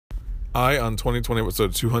Eye on 2020,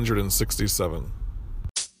 episode 267.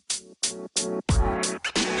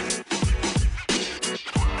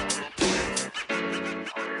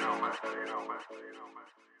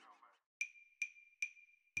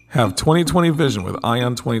 Have 2020 vision with Eye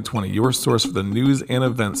on 2020, your source for the news and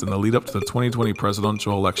events in the lead up to the 2020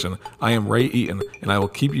 presidential election. I am Ray Eaton, and I will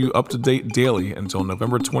keep you up to date daily until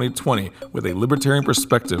November 2020 with a libertarian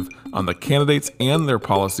perspective on the candidates and their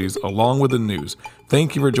policies, along with the news.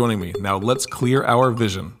 Thank you for joining me. Now let's clear our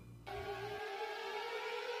vision.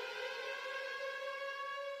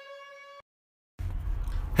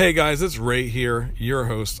 Hey guys, it's Ray here, your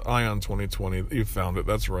host, Eye on 2020. You found it,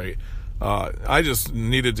 that's right. I just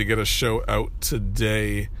needed to get a show out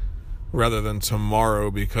today rather than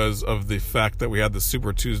tomorrow because of the fact that we had the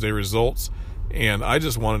Super Tuesday results, and I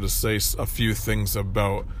just wanted to say a few things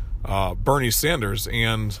about Bernie Sanders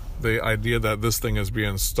and the idea that this thing is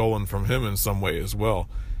being stolen from him in some way as well.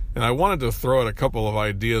 And I wanted to throw out a couple of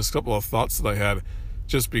ideas, a couple of thoughts that I had,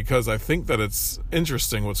 just because I think that it's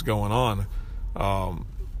interesting what's going on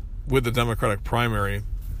with the Democratic primary.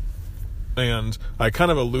 And I kind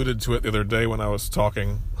of alluded to it the other day when I was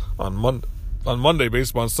talking on Monday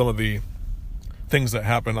based on some of the things that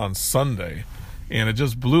happened on Sunday. And it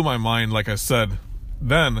just blew my mind, like I said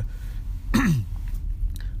then,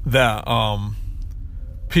 that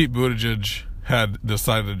Pete Buttigieg had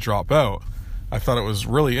decided to drop out. I thought it was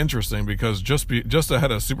really interesting because just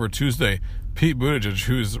ahead of Super Tuesday, Pete Buttigieg,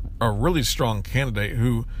 who's a really strong candidate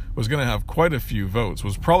who was going to have quite a few votes,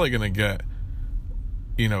 was probably going to get,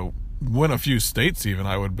 win a few states even,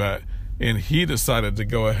 I would bet. And he decided to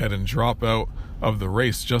go ahead and drop out of the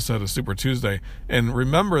race just ahead of Super Tuesday. And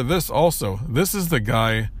remember this also, this is the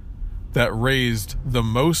guy that raised the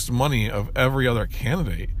most money of every other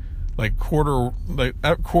candidate. Quarter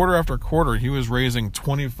after quarter, he was raising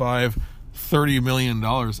 $25-30 million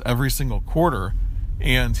every single quarter.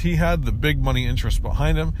 And he had the big money interests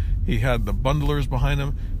behind him. He had the bundlers behind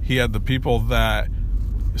him. He had the people that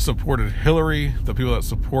supported Hillary, the people that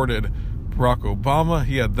supported Barack Obama.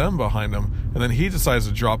 He had them behind him. And then he decides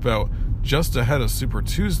to drop out just ahead of Super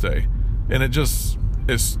Tuesday. And I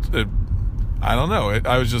don't know.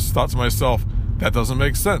 I was just thought to myself, that doesn't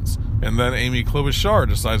make sense. And then Amy Klobuchar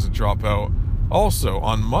decides to drop out also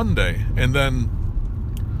on Monday. And then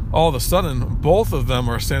all of a sudden, both of them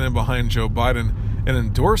are standing behind Joe Biden and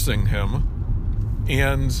endorsing him.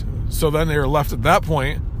 And so then they're left at that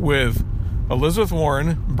point with Elizabeth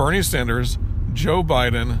Warren, Bernie Sanders, Joe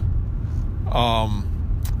Biden,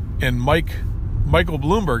 and Michael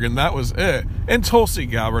Bloomberg, and that was it. And Tulsi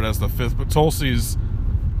Gabbard as the fifth, but Tulsi's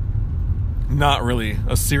not really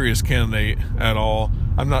a serious candidate at all.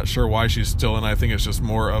 I'm not sure why she's still in. I think it's just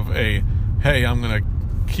more of a, hey, I'm going to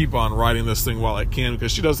keep on riding this thing while I can,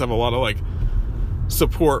 because she does have a lot of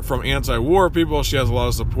support from anti-war people. She has a lot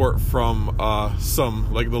of support from some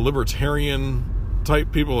the libertarian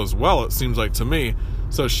type people as well, it seems like to me.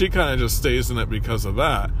 So she kind of just stays in it because of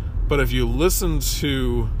that. But if you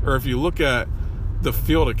if you look at the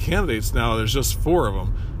field of candidates now, there's just four of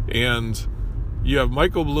them. And you have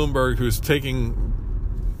Michael Bloomberg, who's taking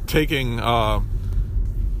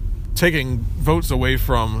votes away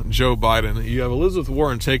from Joe Biden. You have Elizabeth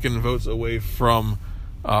Warren taking votes away from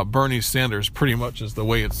Bernie Sanders, pretty much is the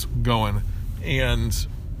way it's going. And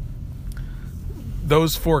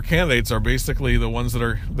those four candidates are basically the ones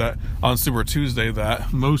that on Super Tuesday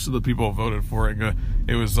that most of the people voted for.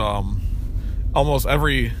 It was almost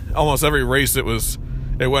every race. It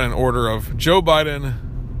went in order of Joe Biden,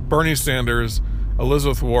 Bernie Sanders,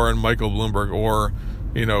 Elizabeth Warren, Michael Bloomberg, or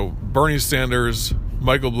Bernie Sanders,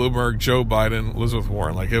 Michael Bloomberg, Joe Biden, Elizabeth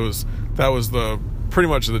Warren. That was the pretty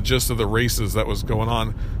much the gist of the races that were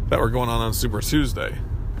going on Super Tuesday.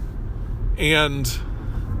 And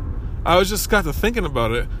I was just got to thinking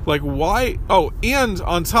about it, why? Oh, and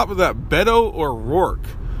on top of that, Beto O'Rourke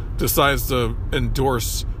decides to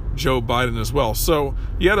endorse Joe Biden as well. So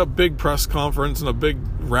you had a big press conference and a big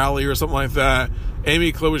rally or something like that.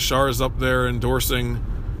 Amy Klobuchar is up there endorsing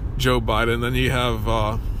Joe Biden. Then you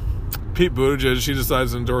have Pete Buttigieg. She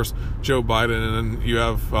decides to endorse Joe Biden. And then you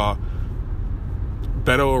have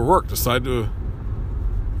Beto O'Rourke decide to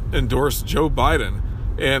endorse Joe Biden.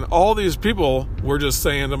 And all these people were just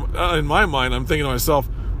saying, in my mind, I'm thinking to myself,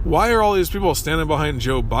 why are all these people standing behind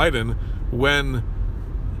Joe Biden when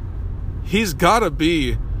he's got to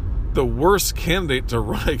be the worst candidate to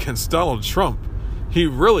run against Donald Trump? He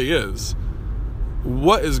really is.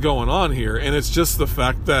 What is going on here? And it's just the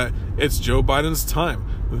fact that it's Joe Biden's time.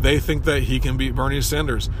 They think that he can beat Bernie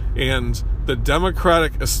Sanders. And the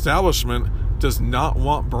Democratic establishment does not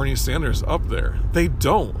want Bernie Sanders up there. They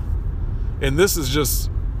don't. And this is just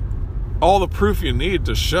all the proof you need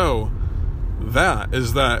to show that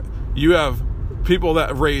is that you have people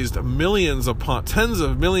that raised tens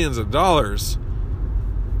of millions of dollars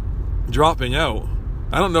dropping out.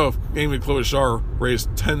 I don't know if Amy Klobuchar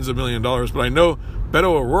raised tens of millions of dollars, but I know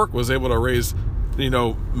Beto O'Rourke was able to raise,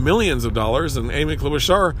 millions of dollars, and Amy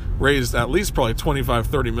Klobuchar raised at least probably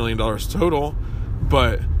 $25-30 million total.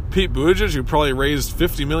 But Pete Buttigieg, who probably raised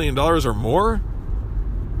 $50 million or more,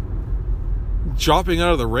 dropping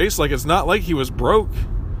out of the race. Like, it's not like he was broke.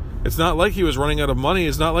 It's not like he was running out of money.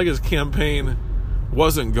 It's not like his campaign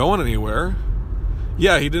wasn't going anywhere.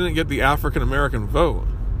 Yeah, he didn't get the African American vote,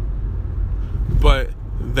 but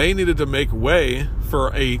they needed to make way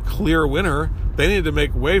for a clear winner. They needed to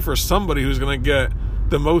make way for somebody who's going to get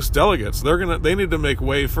the most delegates. They need to make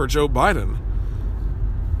way for Joe Biden,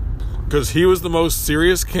 because he was the most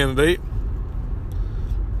serious candidate,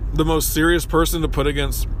 the most serious person to put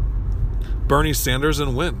against Bernie Sanders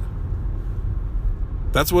and win.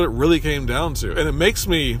 That's what it really came down to. And it makes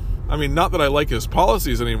me, not that I like his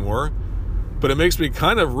policies anymore, but it makes me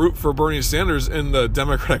kind of root for Bernie Sanders in the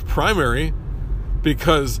Democratic primary,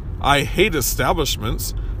 because I hate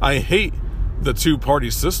establishments. I hate the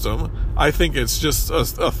two-party system. I think it's just a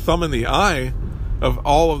thumb in the eye of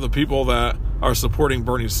all of the people that are supporting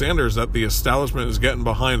Bernie Sanders, that the establishment is getting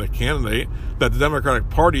behind a candidate, that the Democratic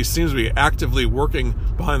Party seems to be actively working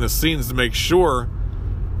behind the scenes to make sure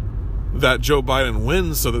that Joe Biden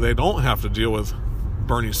wins so that they don't have to deal with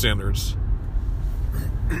Bernie Sanders.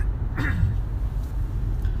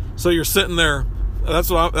 So you're sitting there,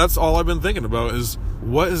 that's all I've been thinking about, is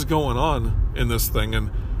what is going on in this thing.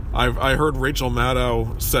 And I heard Rachel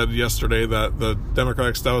Maddow said yesterday that the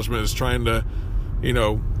Democratic establishment is trying to,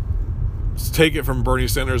 take it from Bernie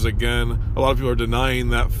Sanders again. A lot of people are denying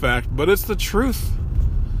that fact, but it's the truth.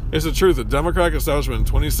 It's the truth. The Democratic establishment in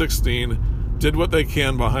 2016 did what they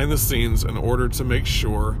can behind the scenes in order to make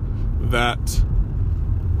sure that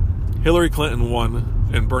Hillary Clinton won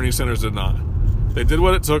and Bernie Sanders did not. They did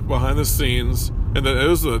what it took behind the scenes, and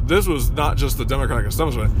this was not just the Democratic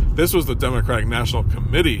establishment. This was the Democratic National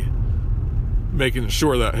Committee making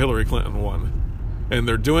sure that Hillary Clinton won. And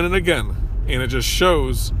they're doing it again. And it just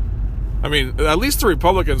shows, at least the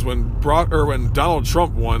Republicans, when Donald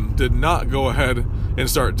Trump won, did not go ahead and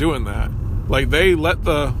start doing that. Like, they let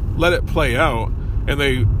it play out, and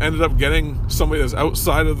they ended up getting somebody that's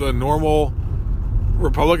outside of the normal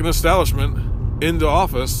Republican establishment into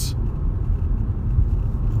office,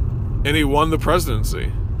 and he won the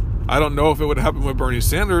presidency. I don't know if it would happen with Bernie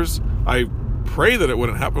Sanders. I pray that it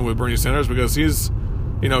wouldn't happen with Bernie Sanders, because his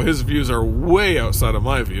views are way outside of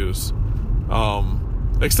my views.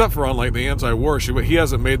 Except for on like the anti-war issue, but he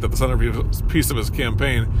hasn't made that the centerpiece of his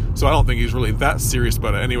campaign, so I don't think he's really that serious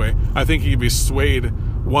about it anyway. I think he'd be swayed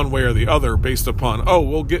one way or the other based upon,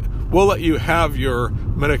 we'll let you have your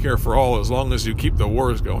Medicare for all as long as you keep the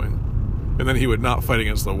wars going. And then he would not fight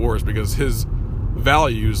against the wars, because his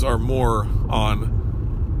values are more on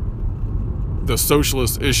the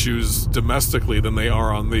socialist issues domestically than they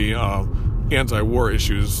are on the anti-war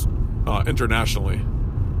issues internationally.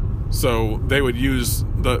 So they would use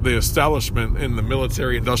the establishment in the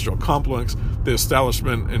military-industrial complex, the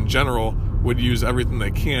establishment in general would use everything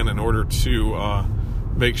they can in order to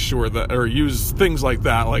make sure that, or use things like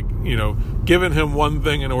that, like, giving him one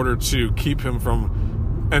thing in order to keep him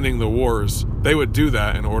from ending the wars. They would do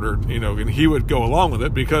that in order, and he would go along with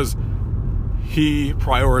it because he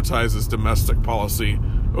prioritizes domestic policy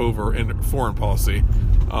over foreign policy.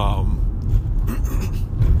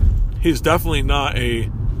 He's definitely not a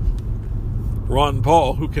Ron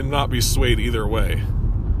Paul who cannot be swayed either way.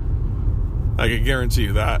 I can guarantee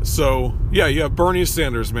you that. So yeah, you have Bernie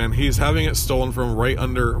Sanders, man. He's having it stolen from right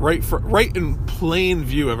in plain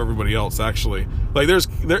view of everybody else. Actually, like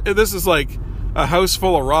this is like a house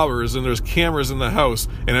full of robbers, and there's cameras in the house,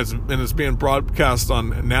 and it's being broadcast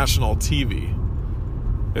on national TV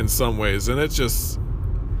in some ways, and it's just,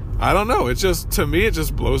 I don't know. It just, to me, it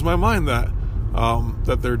just blows my mind that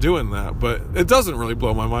they're doing that. But it doesn't really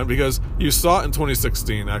blow my mind, because you saw it in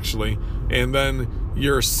 2016 actually, and then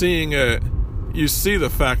you're seeing it. You see the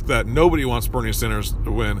fact that nobody wants Bernie Sanders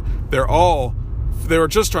to win. They were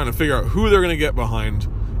just trying to figure out who they're going to get behind,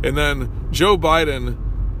 and then Joe Biden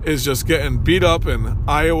is just getting beat up in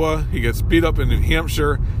Iowa. He gets beat up in New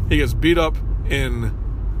Hampshire. He gets beat up in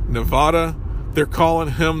Nevada. They're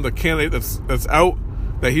calling him the candidate that's out,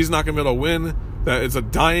 that he's not going to be able to win, that it's a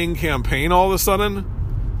dying campaign all of a sudden.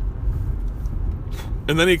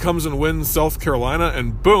 And then he comes and wins South Carolina,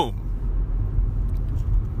 and boom,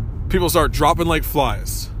 people start dropping like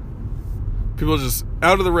flies. People are just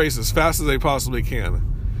out of the race as fast as they possibly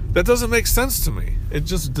can. That doesn't make sense to me. It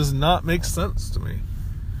just does not make sense to me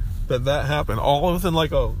that happened all within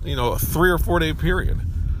like a 3 or 4 day period.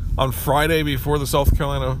 On Friday before the South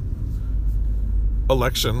Carolina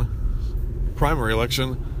primary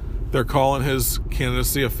election, they're calling his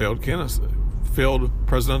candidacy a failed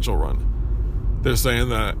presidential run. They're saying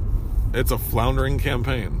that it's a floundering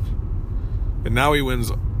campaign. And now he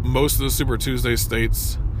wins most of the Super Tuesday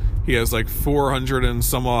states. He has like 400 and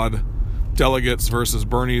some odd delegates versus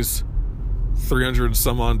Bernie's 300 and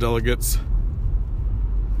some odd delegates.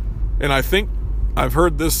 And I think I've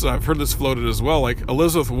heard this floated as well. Like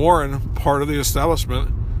Elizabeth Warren, part of the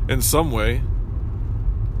establishment in some way.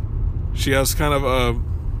 She has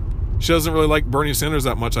she doesn't really like Bernie Sanders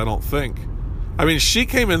that much, I don't think. I mean, she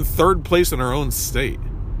came in third place in her own state.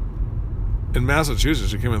 In Massachusetts,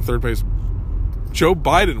 she came in third place. Joe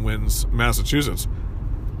Biden wins Massachusetts.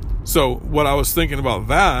 So what I was thinking about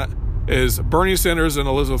that is Bernie Sanders and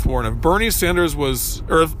Elizabeth Warren. If Bernie Sanders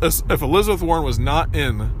if Elizabeth Warren was not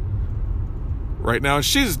in right now,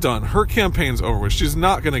 she's done. Her campaign's over with. She's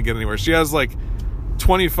not going to get anywhere. She has like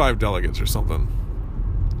 25 delegates or something.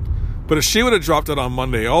 But if she would have dropped out on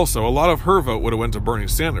Monday also, a lot of her vote would have went to Bernie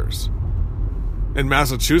Sanders. In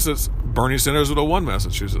Massachusetts, Bernie Sanders would have won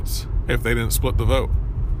Massachusetts if they didn't split the vote.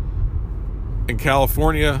 In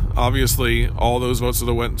California, obviously, all those votes would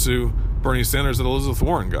have went to Bernie Sanders that Elizabeth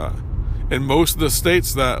Warren got. In most of the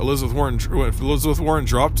states that if Elizabeth Warren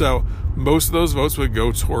dropped out, most of those votes would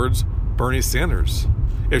go towards Bernie Sanders.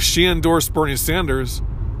 If she endorsed Bernie Sanders,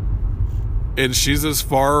 and she's as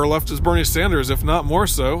far left as Bernie Sanders, if not more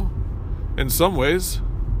so, in some ways,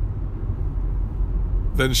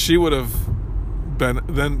 then she would have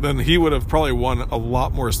then he would have probably won a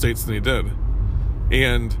lot more states than he did.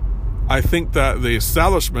 And I think that the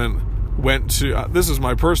establishment went to, this is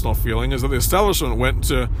my personal feeling, is that the establishment went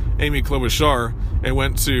to Amy Klobuchar and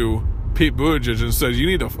went to Pete Buttigieg and said,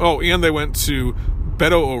 and they went to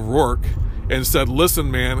Beto O'Rourke and said,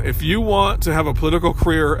 listen, man, if you want to have a political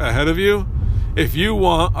career ahead of you, if you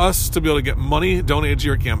want us to be able to get money donated to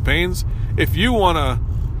your campaigns, if you want to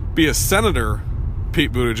be a senator,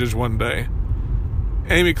 Pete Buttigieg one day,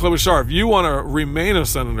 Amy Klobuchar, if you want to remain a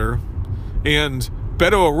senator, and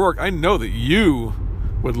Beto O'Rourke, I know that you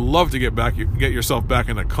would love to get yourself back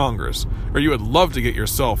into Congress, or you would love to get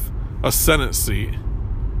yourself a Senate seat.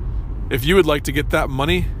 If you would like to get that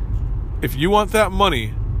money, if you want that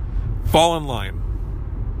money, fall in line.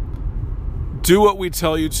 Do what we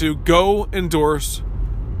tell you to. Go endorse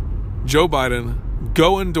Joe Biden.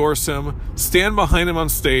 Go endorse him. Stand behind him on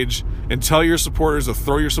stage and tell your supporters to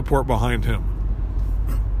throw your support behind him.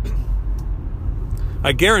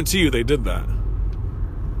 I guarantee you they did that.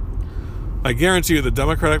 I guarantee you the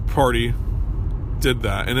Democratic Party did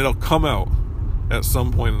that, and it'll come out at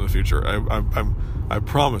some point in the future. I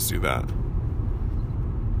promise you that.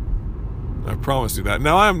 I promise you that.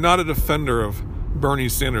 Now, I am not a defender of Bernie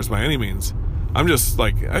Sanders by any means. I'm just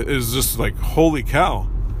like, it's just like, holy cow.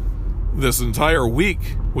 This entire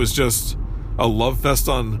week was just a love fest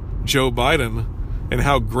on Joe Biden and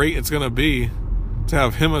how great it's going to be to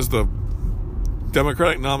have him as the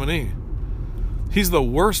Democratic nominee. He's the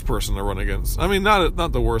worst person to run against. I mean, not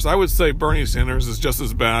the worst. I would say Bernie Sanders is just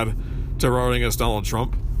as bad to run against Donald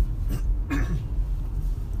Trump.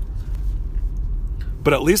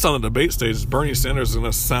 But at least on the debate stages, Bernie Sanders is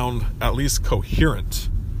going to sound at least coherent.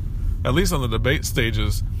 At least on the debate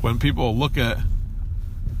stages, when people look at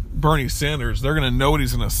Bernie Sanders, they're going to know what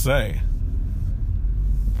he's going to say.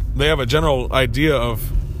 They have a general idea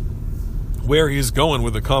of where he's going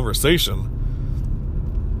with the conversation.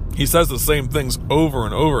 He says the same things over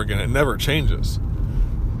and over again. It never changes.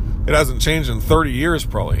 It hasn't changed in 30 years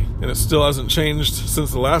probably, and it still hasn't changed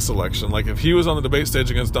since the last election. Like, if he was on the debate stage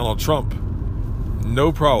against Donald Trump,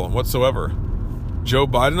 no problem whatsoever. Joe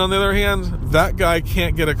Biden, on the other hand, that guy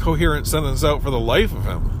can't get a coherent sentence out for the life of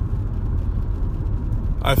him.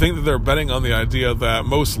 I think that they're betting on the idea that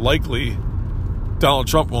most likely Donald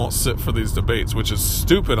Trump won't sit for these debates, which is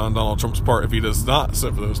stupid on Donald Trump's part if he does not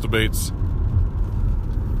sit for those debates.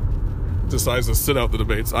 Decides to sit out the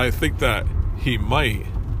debates. I think that he might.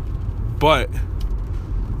 But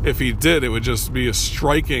if he did, it would just be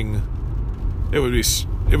striking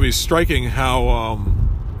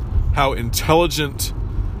how intelligent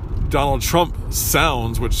Donald Trump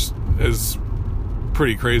sounds, which is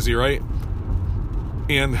pretty crazy, right?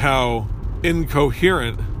 And how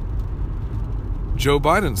incoherent Joe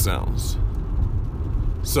Biden sounds.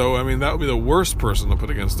 So, I mean, that would be the worst person to put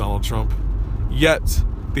against Donald Trump. Yet,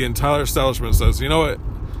 the entire establishment says, you know what?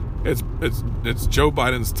 It's Joe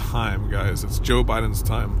Biden's time, guys. It's Joe Biden's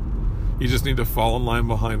time. You just need to fall in line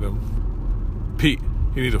behind him. Pete,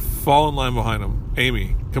 You need to fall in line behind him.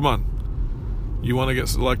 Amy, come on. You want to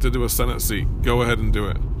get elected to a Senate seat, go ahead and do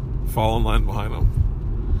it. Fall in line behind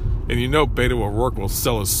him. And you know Beto O'Rourke will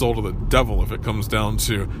sell his soul to the devil if it comes down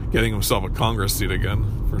to getting himself a Congress seat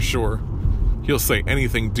again, for sure. He'll say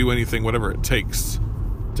anything, do anything, whatever it takes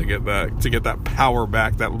to get that power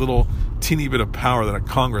back, that little teeny bit of power that a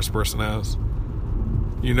congressperson has.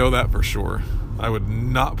 You know that for sure. I would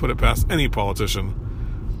not put it past any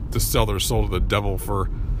politician to sell their soul to the devil for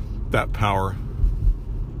that power.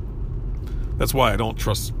 That's why I don't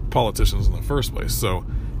trust politicians in the first place. So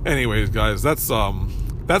anyways, guys, that's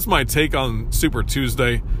my take on Super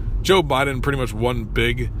Tuesday. Joe Biden pretty much won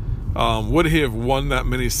big. Would he have won that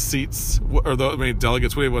many seats, or that many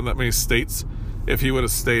delegates? Would he have won that many states if he would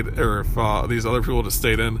have stayed, or if these other people would have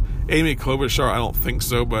stayed in? Amy Klobuchar, I don't think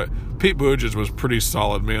so, but Pete Buttigieg was pretty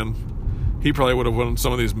solid, man. He probably would have won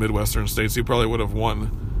some of these Midwestern states. He probably would have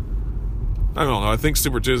won. I don't know. I think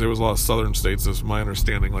Super Tuesday was a lot of southern states, is my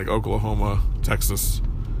understanding, like Oklahoma, Texas,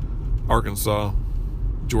 Arkansas,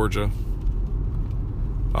 Georgia,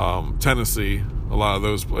 Tennessee. A lot of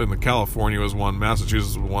those, and California was one,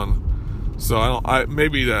 Massachusetts was one. So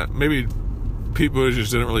maybe Pete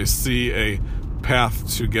Buttigieg didn't really see a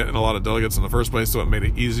path to getting a lot of delegates in the first place, so it made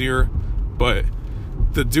it easier. But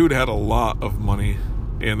the dude had a lot of money,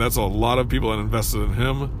 and that's a lot of people that invested in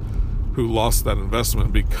him who lost that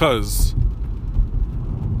investment because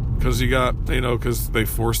because they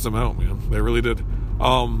forced him out, man. They really did.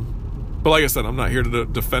 But like I said, I'm not here to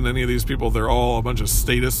defend any of these people. They're all a bunch of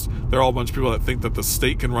statists. They're all a bunch of people that think that the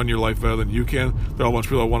state can run your life better than you can. They're all a bunch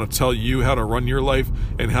of people that want to tell you how to run your life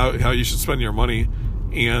and how you should spend your money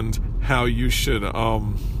and how you should, that's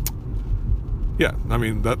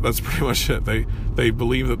pretty much it. They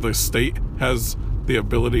believe that the state has the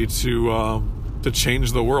ability to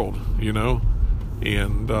change the world,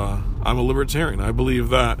 and I'm a libertarian. I believe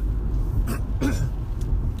that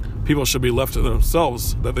people should be left to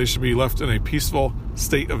themselves, that they should be left in a peaceful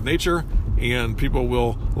state of nature, and people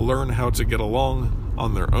will learn how to get along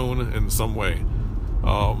on their own in some way.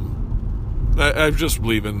 I just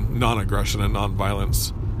believe in non-aggression and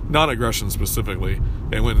non-violence, non-aggression specifically,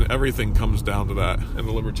 and when everything comes down to that in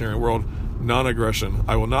the libertarian world, non-aggression.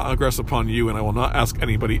 I will not aggress upon you, and I will not ask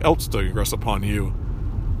anybody else to aggress upon you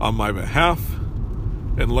on my behalf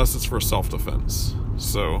unless it's for self-defense.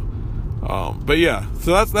 So but yeah,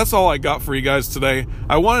 so that's all I got for you guys today.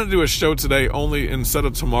 I wanted to do a show today only instead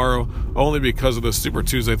of tomorrow, only because of the Super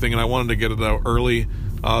Tuesday thing, and I wanted to get it out early.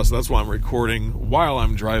 So that's why I'm recording while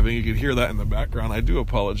I'm driving. You can hear that in the background. I do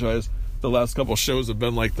apologize. The last couple shows have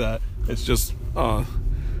been like that. It's just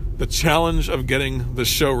the challenge of getting the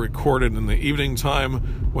show recorded in the evening time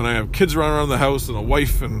when I have kids running around the house and a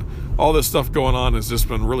wife and all this stuff going on has just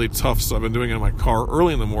been really tough. So I've been doing it in my car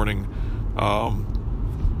early in the morning.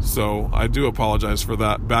 So I do apologize for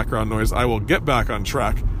that background noise. I will get back on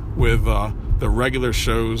track with the regular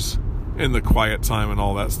shows in the quiet time and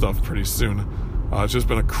all that stuff pretty soon. It's just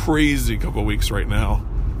been a crazy couple of weeks right now,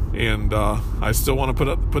 and I still want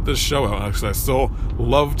to put this show out. Actually, I still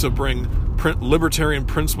love to bring libertarian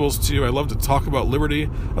principles to you. I love to talk about liberty.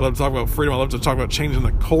 I love to talk about freedom. I love to talk about changing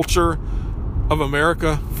the culture of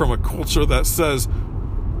America from a culture that says,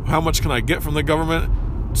 how much can I get from the government,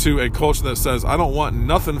 to a culture that says, I don't want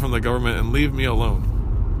nothing from the government and leave me alone.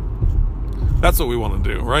 That's what we want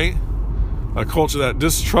to do, right? A culture that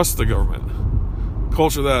distrusts the government. A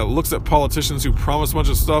culture that looks at politicians who promise a bunch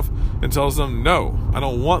of stuff and tells them, no, I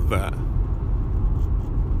don't want that.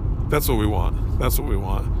 That's what we want. That's what we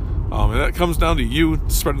want. And that comes down to you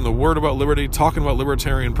spreading the word about liberty, talking about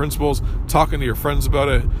libertarian principles, talking to your friends about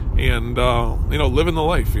it, and, living the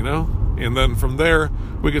life, And then from there,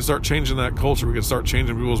 we can start changing that culture. We can start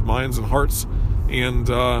changing people's minds and hearts, and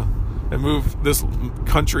move this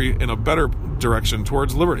country in a better direction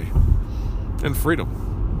towards liberty and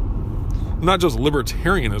freedom. Not just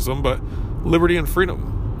libertarianism, but liberty and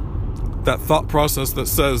freedom. That thought process that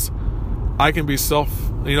says, I can be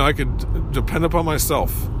I could depend upon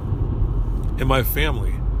myself and my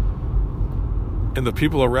family and the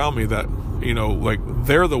people around me that,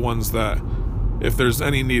 they're the ones that, if there's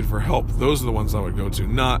any need for help, those are the ones I would go to.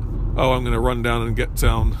 Not, I'm going to run down and get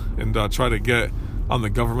down and try to get on the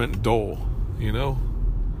government dole.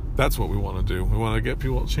 That's what we want to do. We want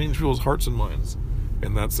to change people's hearts and minds,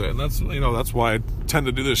 and that's it. And that's why I tend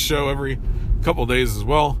to do this show every couple days as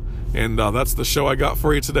well. And that's the show I got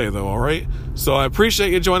for you today, though. All right. So I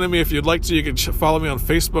appreciate you joining me. If you'd like to, you can follow me on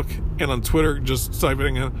Facebook and on Twitter. Just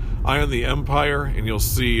typing in Eye on the Empire, and you'll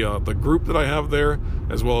see the group that I have there,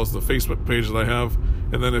 as well as the Facebook page that I have.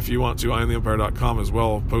 And then if you want to, eyeontheempire.com as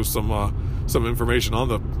well. I'll post some some information on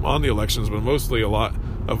the elections, but mostly a lot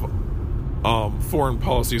of foreign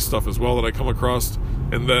policy stuff as well that I come across.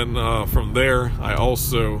 And then from there, I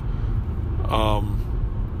also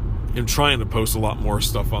am trying to post a lot more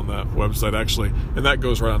stuff on that website, actually, and that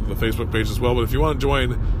goes right onto the Facebook page as well. But if you want to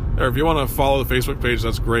join, or if you want to follow the Facebook page,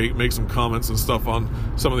 that's great. Make some comments and stuff on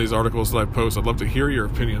some of these articles that I post. I'd love to hear your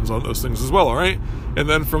opinions on those things as well, all right? And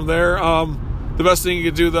then from there, the best thing you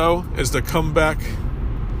can do, though, is to come back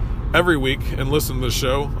every week and listen to the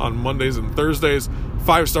show on Mondays and Thursdays.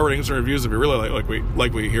 5-star ratings and reviews if you really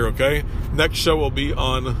like what you hear, okay? Next show will be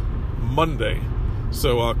on Monday.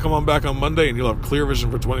 So come on back on Monday and you'll have clear vision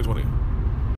for 2020.